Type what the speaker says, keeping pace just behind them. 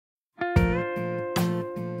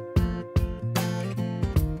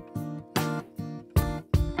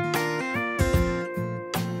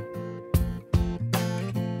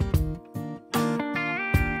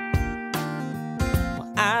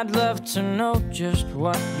I'd love to know just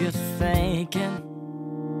what you're thinking.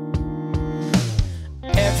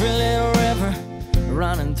 Every little river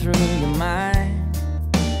running through your mind.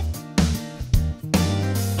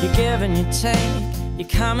 You give and you take, you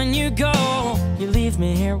come and you go. You leave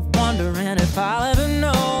me here wondering if I'll ever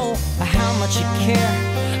know how much you care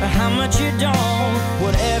or how much you don't.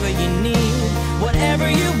 Whatever you need, whatever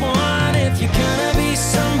you want. If you're gonna be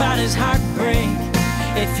somebody's heartbreak,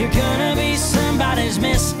 if you're gonna be somebody's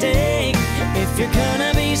mistake, if you're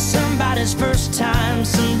gonna be somebody's first time,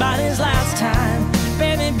 somebody's last time,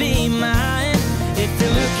 baby, be mine. If you're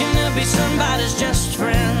looking to be somebody's just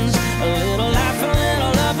friends, a little laugh, a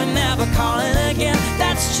little love, and never calling again,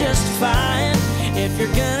 that's just fine. If you're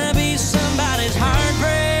gonna be somebody's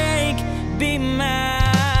heartbreak, be mine.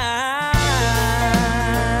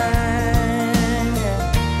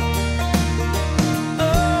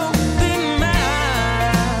 Oh, be mine.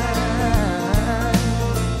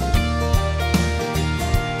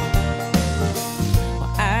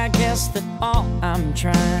 Well, I guess that all I'm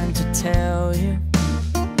trying to tell you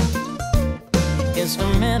is a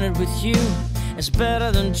minute with you is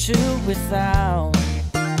better than two without.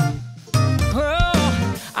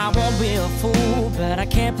 Oh, I won't be a fool, but I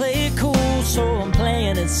can't play it cool, so I'm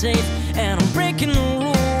playing it safe and I'm breaking the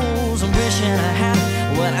rules. I'm wishing I had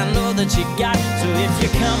what I know that you got. So if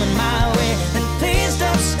you're coming my way, then please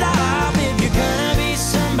don't stop. If you're gonna be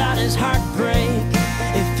somebody's heartbreak,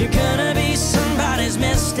 if you're gonna be somebody's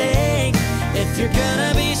mistake, if you're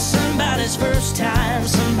gonna be somebody's first time,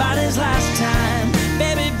 somebody's last time,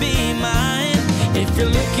 baby, be mine. If you're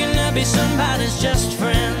looking to be somebody's just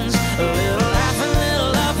friends, a little laugh, a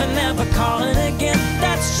little love, and never calling again,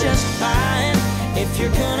 that's just fine. If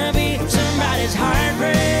you're gonna be somebody's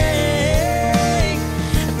heartbreak,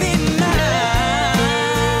 be mine.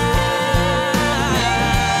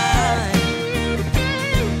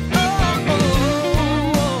 Oh, oh, oh.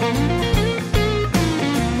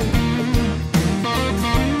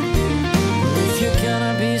 If you're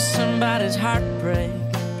gonna be somebody's heartbreak,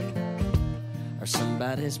 or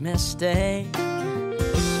somebody's mistake,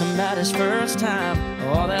 somebody's first time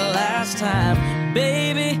or their last time,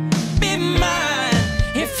 baby, be mine.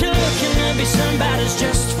 If you're looking to be somebody's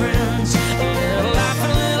just friends, a little laugh, a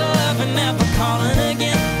little love, and never calling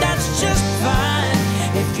again, that's just fine.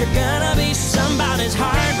 If you're gonna be somebody's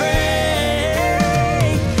heartbreak,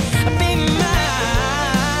 be mine.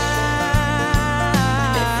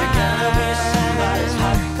 If you're gonna be somebody's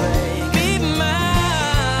heartbreak, be mine.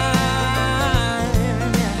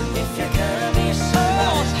 If you're gonna be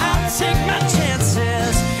somebody's heartbreak, I'll take my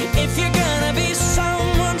chances. If you're gonna be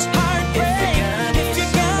someone's heartbreak, if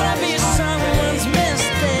you're gonna be someone's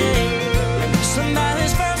mistake,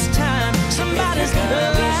 somebody's first time, somebody's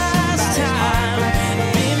last time,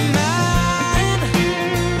 be mine.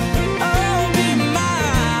 Oh, be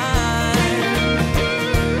mine.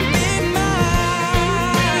 Be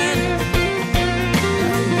mine.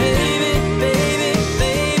 Baby, baby,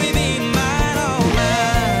 baby, be mine, oh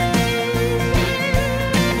mine.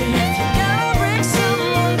 If you're gonna break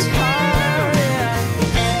someone's heart,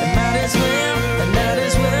 yeah, it might as well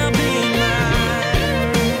be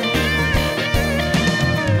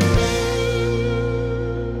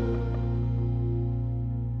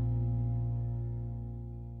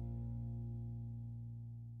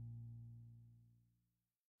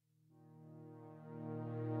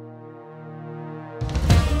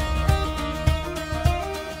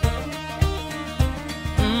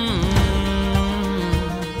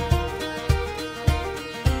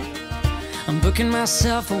I'm booking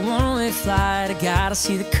myself a one-way flight. I gotta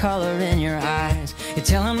see the color in your eyes. You're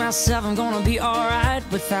telling myself I'm gonna be alright.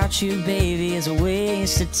 Without you, baby, is a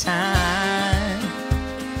waste of time.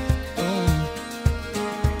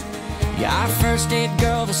 Yeah, our first date,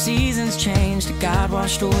 girl, the seasons changed. God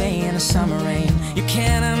washed away in a summer rain. You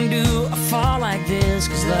can't undo a fall like this,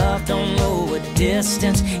 'cause love don't know what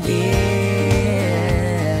distance is.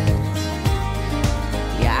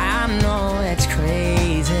 Yeah, I know it's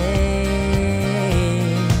crazy,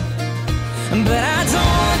 but I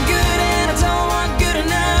don't want good and I don't want good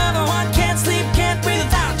enough. I want can't sleep, can't breathe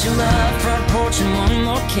without your love. Front porch and one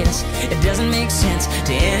more kiss. It doesn't make sense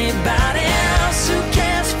to anybody else. Who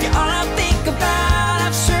cares if you're all I think about?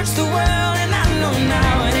 I've searched the world and I know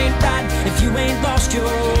now it ain't right if you ain't lost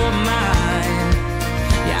your mind.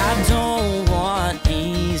 Yeah, I don't want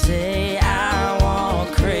easy, I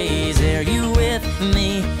want crazy. Are you with me,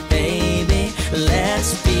 baby?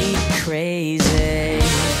 Let's be crazy.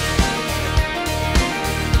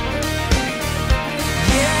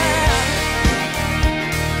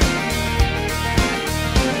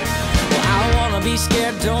 Be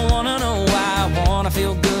scared, don't wanna know why. I wanna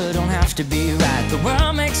feel good to be right. The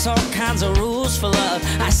world makes all kinds of rules for love.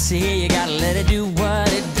 I see you gotta let it do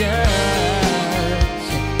what it does.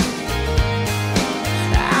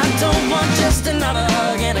 I don't want just another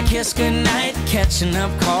hug and a kiss goodnight, catching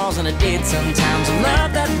up calls on a date sometimes. I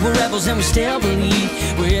love that we're rebels and we still believe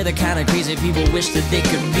we're the kind of crazy people wish that they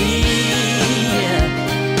could be.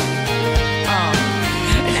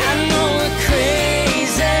 And I know we're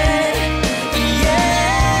crazy,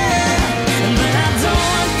 yeah, but I don't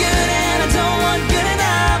want good and I don't want good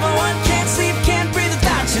enough. I want can't sleep, can't breathe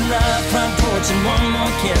without your love. Front porch and one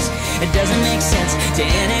more kiss. It doesn't make sense to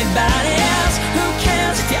anybody else. Who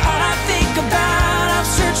cares if you're all I think about? I've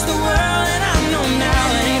searched the world and I know now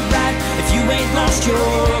it ain't right if you ain't lost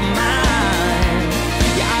your mind.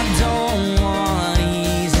 Yeah, I don't want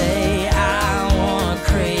easy, I want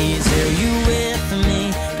crazy. Are you with me,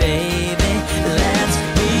 baby? Let's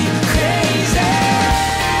be crazy.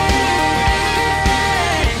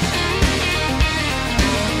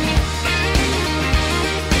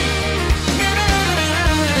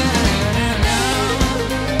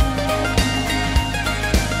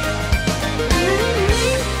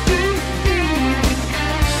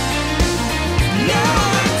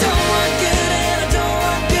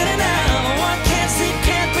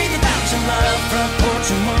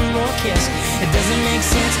 It doesn't make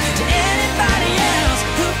sense to anybody else.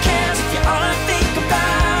 Who cares if you're all I think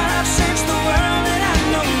about? I've searched the world and I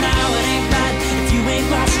know now it ain't right if you ain't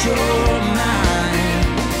lost your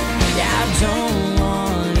mind. Yeah, I don't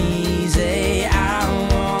want easy, I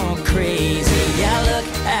want crazy. Yeah, look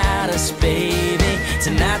at us, baby.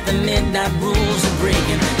 Tonight the midnight rules are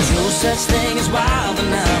breaking. There's no such thing as wild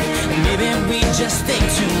enough, and maybe we just think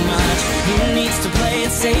too much. Who needs to play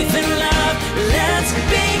it safe in love? Let's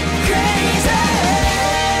be